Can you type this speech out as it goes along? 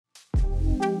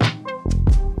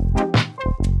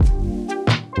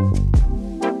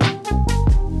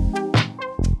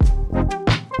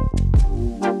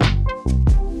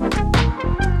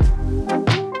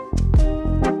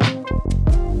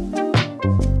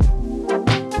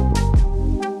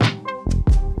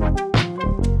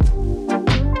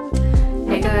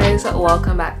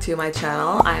welcome back to my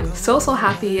channel. I'm so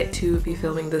happy to be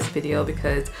filming this video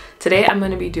because today I'm going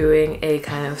to be doing a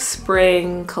kind of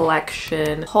spring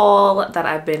collection haul that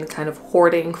I've been kind of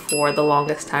hoarding for the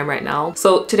longest time right now.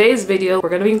 So today's video we're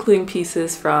going to be including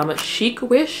pieces from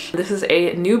Zoie-Marie. This is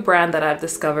a new brand that I've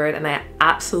discovered and I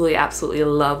absolutely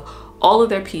love all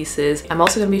of their pieces. I'm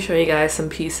also going to be showing you guys some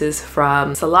pieces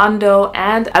from Zalando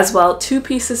and as well 2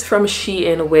 pieces from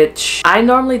SHEIN, which I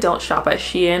normally don't shop at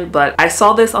SHEIN, but I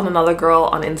saw this on another girl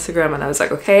on Instagram and I was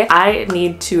like, okay, I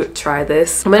need to try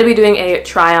this. I'm going to be doing a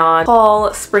try on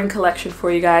haul spring collection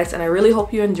for you guys and I really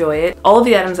hope you enjoy it. All of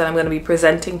the items that I'm going to be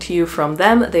presenting to you from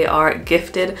them, they are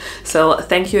gifted. So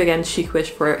thank you again Zoie-Marie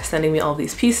for sending me all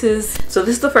these pieces. So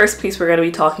this is the first piece we're going to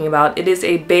be talking about. It is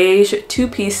a beige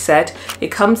 2-piece set. It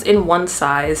comes in one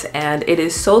size and it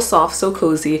is so soft, so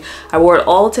cozy. I wore it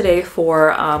all today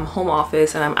for home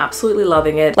office and I'm absolutely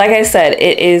loving it. Like I said,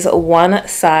 it is one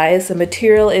size. The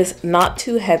material is not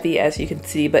too heavy as you can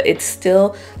see, but it's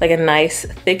still like a nice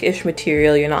thickish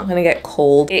material. You're not gonna get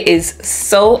cold. It is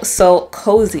so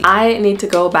cozy. I need to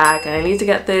go back and I need to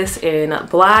get this in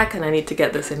black and I need to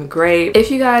get this in gray.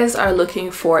 If you guys are looking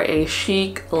for a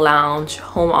chic lounge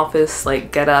home office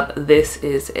like get up, this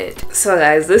is it. So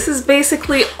guys, this is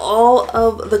basically all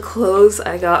of the clothes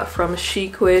I got from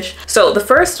Zoie-Marie. So the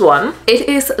first one, it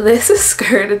is this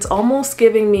skirt. It's almost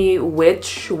giving me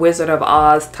Witch, Wizard of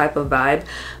Oz type of vibe,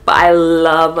 but I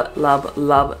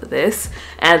love this.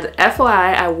 And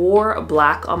FYI, I wore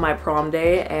black on my prom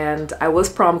day and I was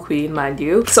prom queen, mind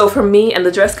you. So for me, and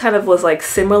the dress kind of was like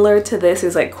similar to this. It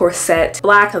was like corset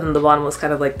black and then the bottom was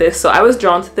kind of like this. So I was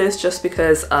drawn to this just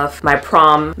because of my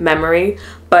prom memory.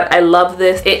 But I love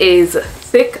this. It is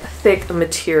thick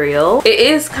material. It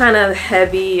is kind of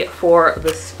heavy for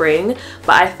the spring,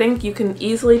 but I think you can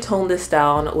easily tone this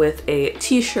down with a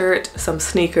t-shirt, some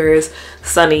sneakers,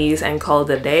 sunnies, and call it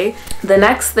a day. The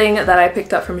next thing that I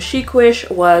picked up from Zoie-Marie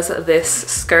was this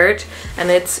skirt,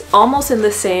 and it's almost in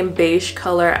the same beige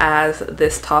color as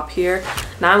this top here.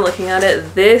 Now I'm looking at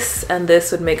it, this and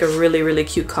this would make a really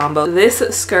cute combo. This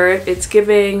skirt, it's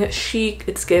giving chic,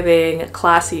 it's giving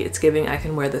classy, it's giving I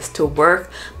can wear this to work,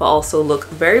 but also look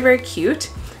very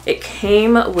cute. It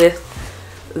came with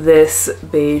this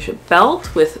beige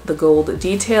belt with the gold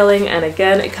detailing, and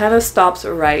again it kind of stops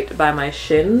right by my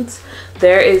shins.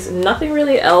 There is nothing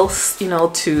really else, you know,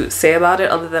 to say about it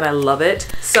other than I love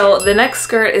it. So the next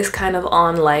skirt is kind of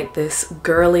on like this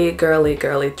girly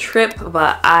trip,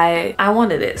 but I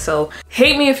wanted it, so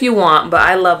hate me if you want, but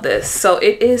I love this. So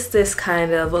it is this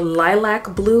kind of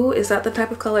lilac blue. Is that the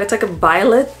type of color? It's like a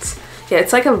violet. Yeah,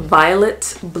 it's like a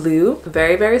violet blue,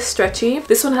 very stretchy.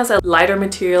 This one has a lighter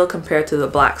material compared to the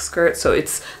black skirt, so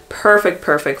it's perfect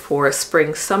for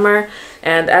spring, summer.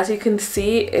 And as you can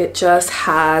see, it just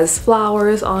has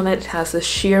flowers on it. It has a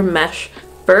sheer mesh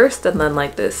first and then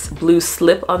like this blue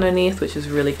slip underneath, which is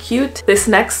really cute. This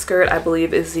next skirt I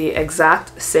believe is the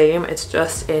exact same. It's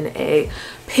just in a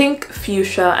pink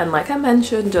fuchsia, and like I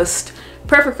mentioned, just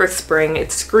perfect for spring.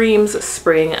 It screams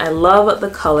spring. I love the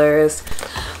colors.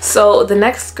 So the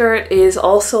next skirt is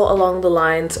also along the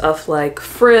lines of like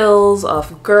frills,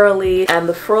 of girly, and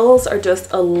the frills are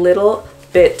just a little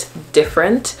bit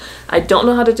different. I don't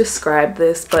know how to describe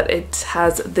this, but it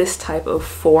has this type of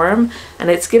form and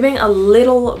it's giving a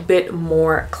little bit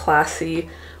more classy,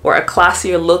 or a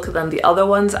classier look than the other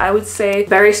ones, I would say.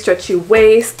 Very stretchy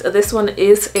waist. This one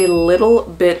is a little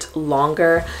bit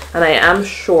longer and I am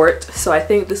short, so I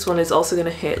think this one is also gonna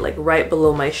hit like right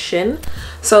below my shin.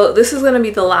 So this is gonna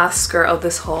be the last skirt of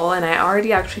this haul, and I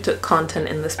already actually took content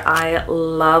in this. I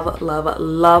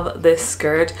love this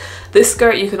skirt. This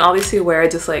skirt you can obviously wear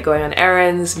just like going on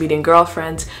errands, meeting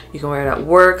girlfriends. You can wear it at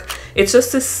work. It's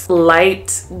just this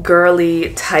light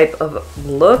girly type of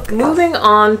look. Moving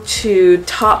on to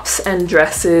tops and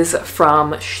dresses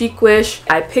from Zoie-Marie.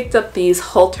 I picked up these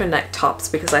halter neck tops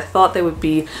because I thought they would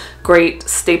be great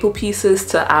staple pieces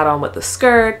to add on with the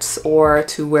skirts or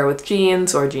to wear with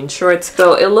jeans or jean shorts.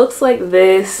 So it looks like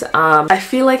this. I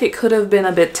feel like it could have been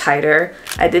a bit tighter.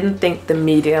 I didn't think the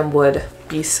medium would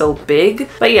be so big,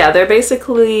 but yeah, they're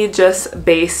basically just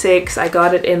basics. I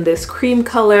got it in this cream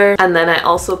color and then I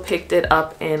also picked it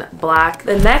up in black.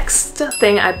 The next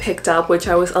thing I picked up, which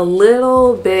I was a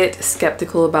little bit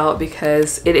skeptical about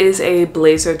because it is a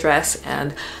blazer dress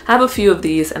and I have a few of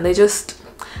these and they just,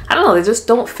 I don't know, they just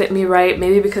don't fit me right.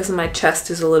 Maybe because my chest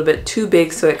is a little bit too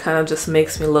big, so it kind of just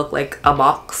makes me look like a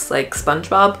box, like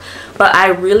SpongeBob. But I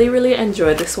really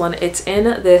enjoyed this one. It's in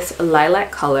this lilac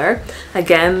color.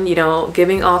 Again, you know,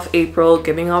 giving off April,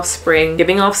 giving off spring,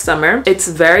 giving off summer. It's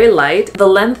very light. The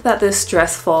length that this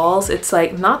dress falls, it's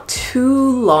like not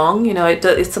too long, you know,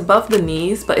 it's above the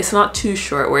knees, but it's not too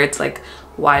short where it's like,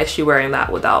 why is she wearing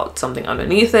that without something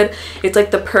underneath it? It's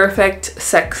like the perfect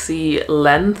sexy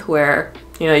length where,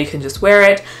 you know, you can just wear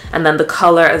it, and then the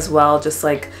color as well just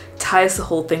like ties the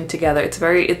whole thing together.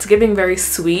 It's giving very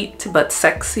sweet but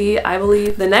sexy, I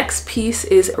believe. The next piece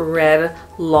is red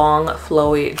long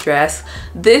flowy dress.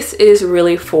 This is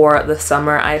really for the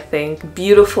summer, I think.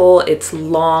 Beautiful, it's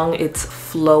long, it's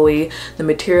flowy. The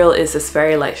material is this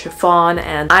very light chiffon,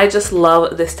 and I just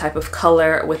love this type of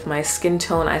color with my skin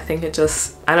tone. I think it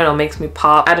just, I don't know, makes me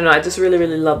pop. I don't know, I just really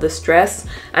love this dress.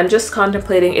 I'm just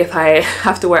contemplating if I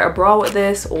have to wear a bra with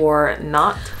this or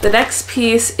not. The next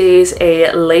piece is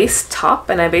a lace top,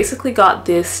 and I basically got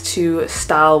this to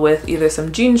style with either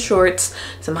some jean shorts,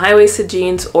 some high-waisted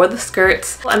jeans, or the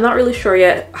skirts. I'm not really sure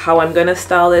yet how I'm gonna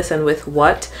style this and with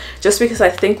what, just because I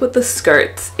think with the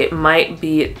skirts it might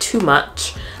be too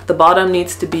much. The bottom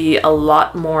needs to be a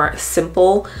lot more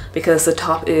simple because the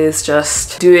top is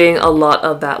just doing a lot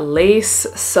of that lace.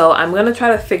 So I'm gonna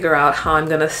try to figure out how I'm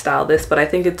gonna style this, but I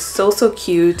think it's so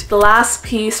cute. The last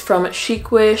piece from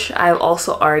Chic-Wish I've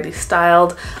also already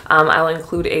styled. I'll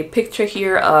include a picture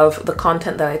here of the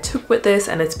content that I took with this,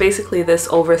 and it's basically this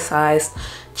oversized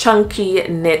chunky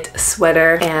knit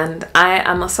sweater, and I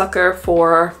am a sucker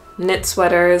for knit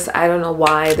sweaters. I don't know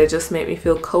why, they just make me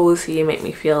feel cozy, make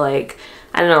me feel like,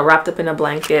 I don't know, wrapped up in a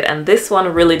blanket, and this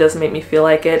one really does make me feel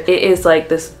like it. It is like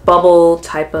this bubble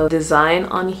type of design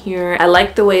on here. I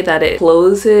like the way that it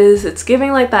closes. It's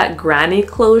giving like that granny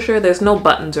closure. There's no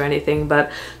buttons or anything,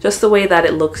 but just the way that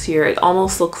it looks here, it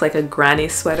almost looks like a granny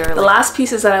sweater. The last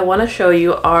pieces that I want to show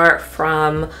you are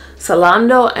from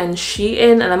Zalando and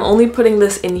SHEIN, and I'm only putting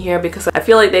this in here because I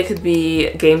feel like they could be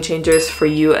game changers for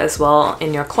you as well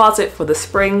in your closet for the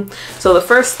spring. So the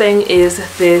first thing is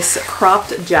this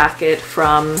cropped jacket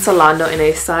from Zalando in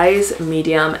a size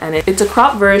medium, and it's a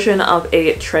cropped version of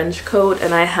a trench coat,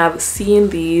 and I have seen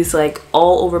these like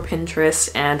all over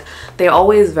Pinterest and they're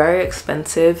always very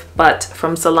expensive, but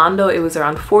from Zalando it was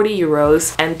around 40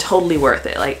 euros and totally worth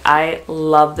it. Like, I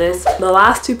love this. The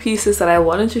last two pieces that I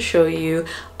wanted to show you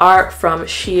are from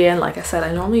SHEIN. Like I said,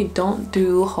 I normally don't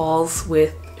do hauls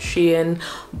with SHEIN,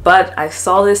 but I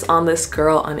saw this on this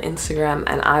girl on Instagram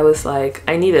and I was like,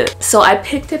 I need it. So I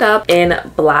picked it up in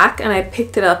black and I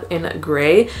picked it up in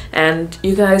gray, and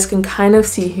you guys can kind of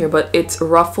see here, but it's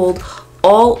ruffled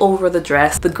all over the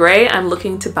dress. The gray, I'm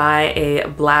looking to buy a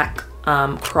black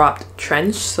cropped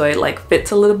trench so it like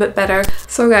fits a little bit better.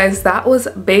 So guys, that was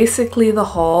basically the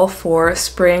haul for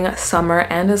spring, summer,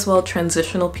 and as well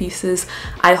transitional pieces.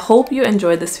 I hope you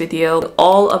enjoyed this video.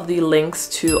 All of the links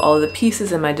to all of the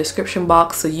pieces in my description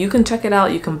box, so you can check it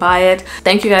out, you can buy it.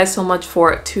 Thank you guys so much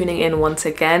for tuning in once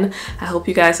again. I hope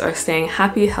you guys are staying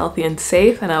happy, healthy, and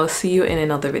safe, and I will see you in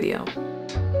another video.